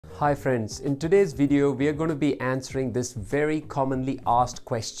Hi friends, in today's video we are going to be answering this very commonly asked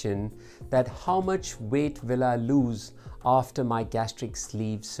question that how much weight will I lose after my gastric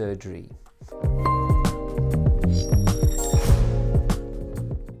sleeve surgery?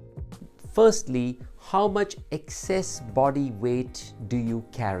 Firstly, how much excess body weight do you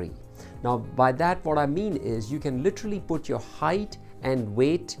carry? Now by that what I mean is you can literally put your height and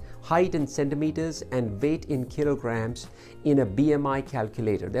weight, height in centimeters and weight in kilograms in a BMI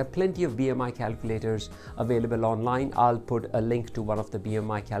calculator. There are plenty of BMI calculators available online. I'll put a link to one of the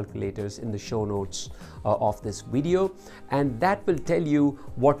BMI calculators in the show notes of this video, and that will tell you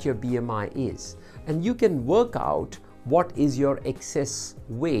what your BMI is. And you can work out what is your excess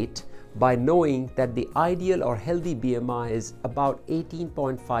weight by knowing that the ideal or healthy BMI is about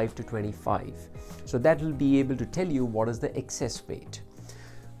 18.5 to 25. So that will be able to tell you what is the excess weight.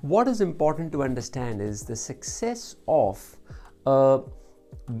 What is important to understand is the success of a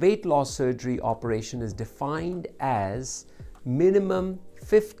weight loss surgery operation is defined as minimum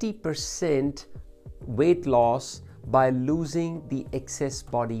 50% weight loss by losing the excess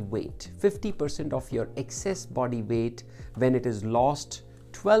body weight. 50% of your excess body weight, when it is lost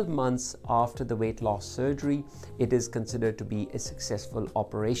 12 months after the weight loss surgery, it is considered to be a successful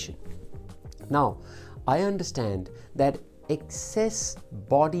operation. Now, I understand that excess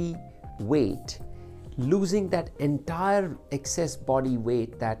body weight, losing that entire excess body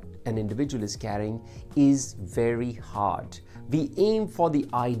weight that an individual is carrying is very hard. We aim for the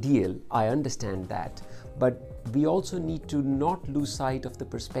ideal, I understand that, but we also need to not lose sight of the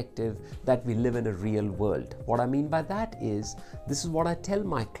perspective that we live in a real world. What I mean by that is, this is what I tell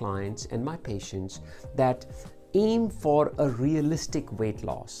my clients and my patients, that aim for a realistic weight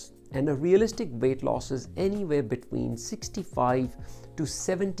loss. And a realistic weight loss is anywhere between 65 to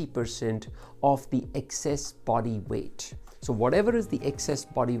 70% of the excess body weight. So whatever is the excess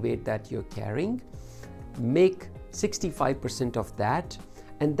body weight that you're carrying, make 65% of that,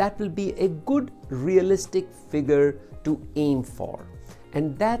 and that will be a good realistic figure to aim for.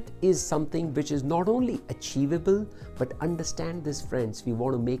 And that is something which is not only achievable, but understand this friends, we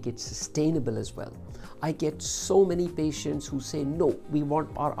want to make it sustainable as well. I get so many patients who say, no, we want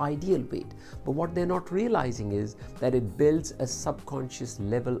our ideal weight. But what they're not realizing is that it builds a subconscious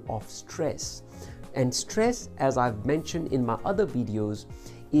level of stress. And stress, as I've mentioned in my other videos,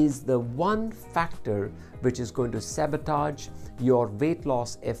 is the one factor which is going to sabotage your weight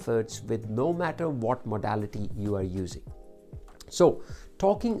loss efforts with no matter what modality you are using. So,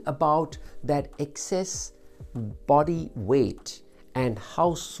 talking about that excess body weight and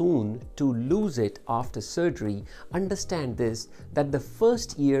how soon to lose it after surgery, understand this, that the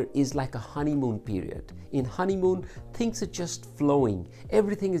first year is like a honeymoon period. In honeymoon, things are just flowing.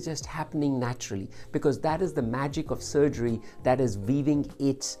 Everything is just happening naturally, because that is the magic of surgery that is weaving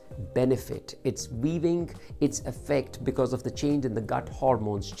its benefit. It's weaving its effect because of the change in the gut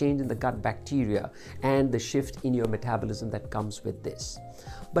hormones, change in the gut bacteria, and the shift in your metabolism that comes with this.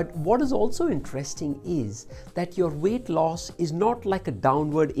 But what is also interesting is that your weight loss is not like a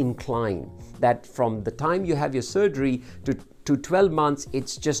downward incline, that from the time you have your surgery to 12 months,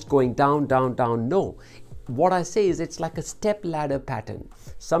 it's just going down, down, down. No. What I say is it's like a step ladder pattern.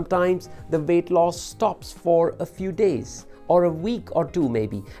 Sometimes the weight loss stops for a few days or a week or two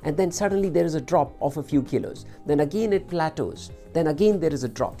maybe, and then suddenly there is a drop of a few kilos. Then again it plateaus. Then again there is a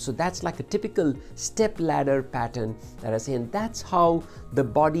drop. So that's like a typical step ladder pattern that I say, and that's how the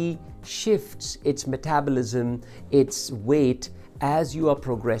body shifts its metabolism, its weight, as you are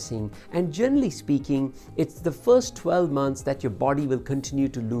progressing. And generally speaking, it's the first 12 months that your body will continue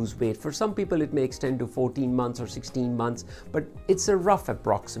to lose weight. For some people it may extend to 14 months or 16 months, but it's a rough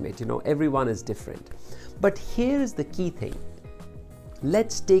approximate, everyone is different. But here is the key thing.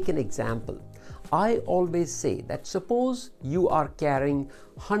 Let's take an example. I always say that suppose you are carrying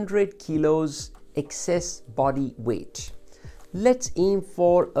 100 kilos excess body weight. Let's aim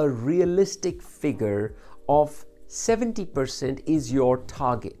for a realistic figure of 70% is your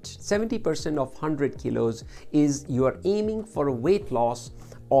target. 70% of 100 kilos is you are aiming for a weight loss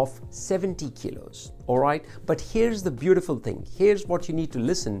of 70 kilos. All right. But here's the beautiful thing. Here's what you need to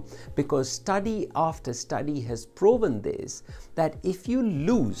listen, because study after study has proven this, that if you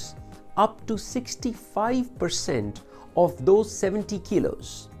lose up to 65% of those 70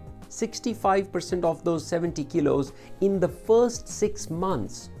 kilos, 65% of those 70 kilos in the first 6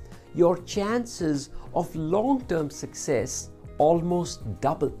 months, your chances of long-term success almost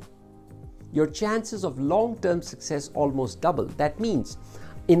double. Your chances of long-term success almost double. That means,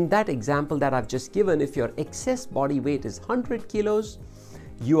 in that example that I've just given, if your excess body weight is 100 kilos,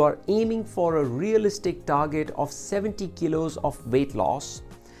 you are aiming for a realistic target of 70 kilos of weight loss.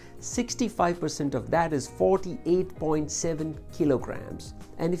 65% of that is 48.7 kilograms.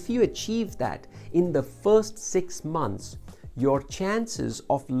 And if you achieve that in the first 6 months, your chances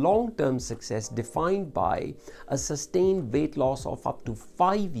of long-term success defined by a sustained weight loss of up to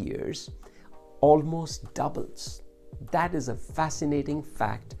 5 years almost doubles. That is a fascinating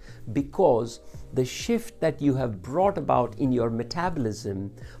fact, because the shift that you have brought about in your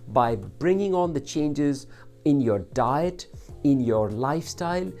metabolism by bringing on the changes in your diet, in your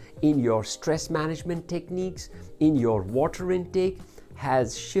lifestyle, in your stress management techniques, in your water intake,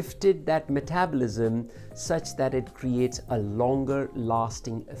 has shifted that metabolism such that it creates a longer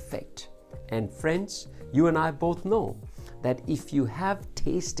lasting effect. And friends, you and I both know that if you have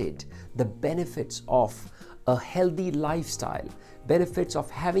tasted the benefits of a healthy lifestyle, benefits of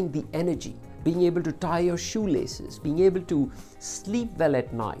having the energy, being able to tie your shoelaces, being able to sleep well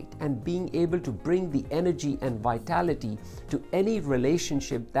at night, and being able to bring the energy and vitality to any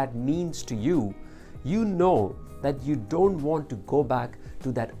relationship that means to you, you know that you don't want to go back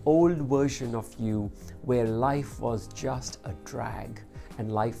to that old version of you where life was just a drag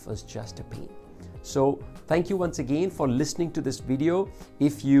and life was just a pain. So thank you once again for listening to this video.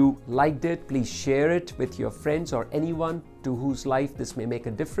 If you liked it, please share it with your friends or anyone to whose life this may make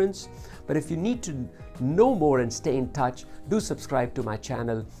a difference. But if you need to know more and stay in touch, do subscribe to my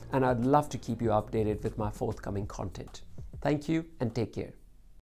channel, and I'd love to keep you updated with my forthcoming content. Thank you and take care.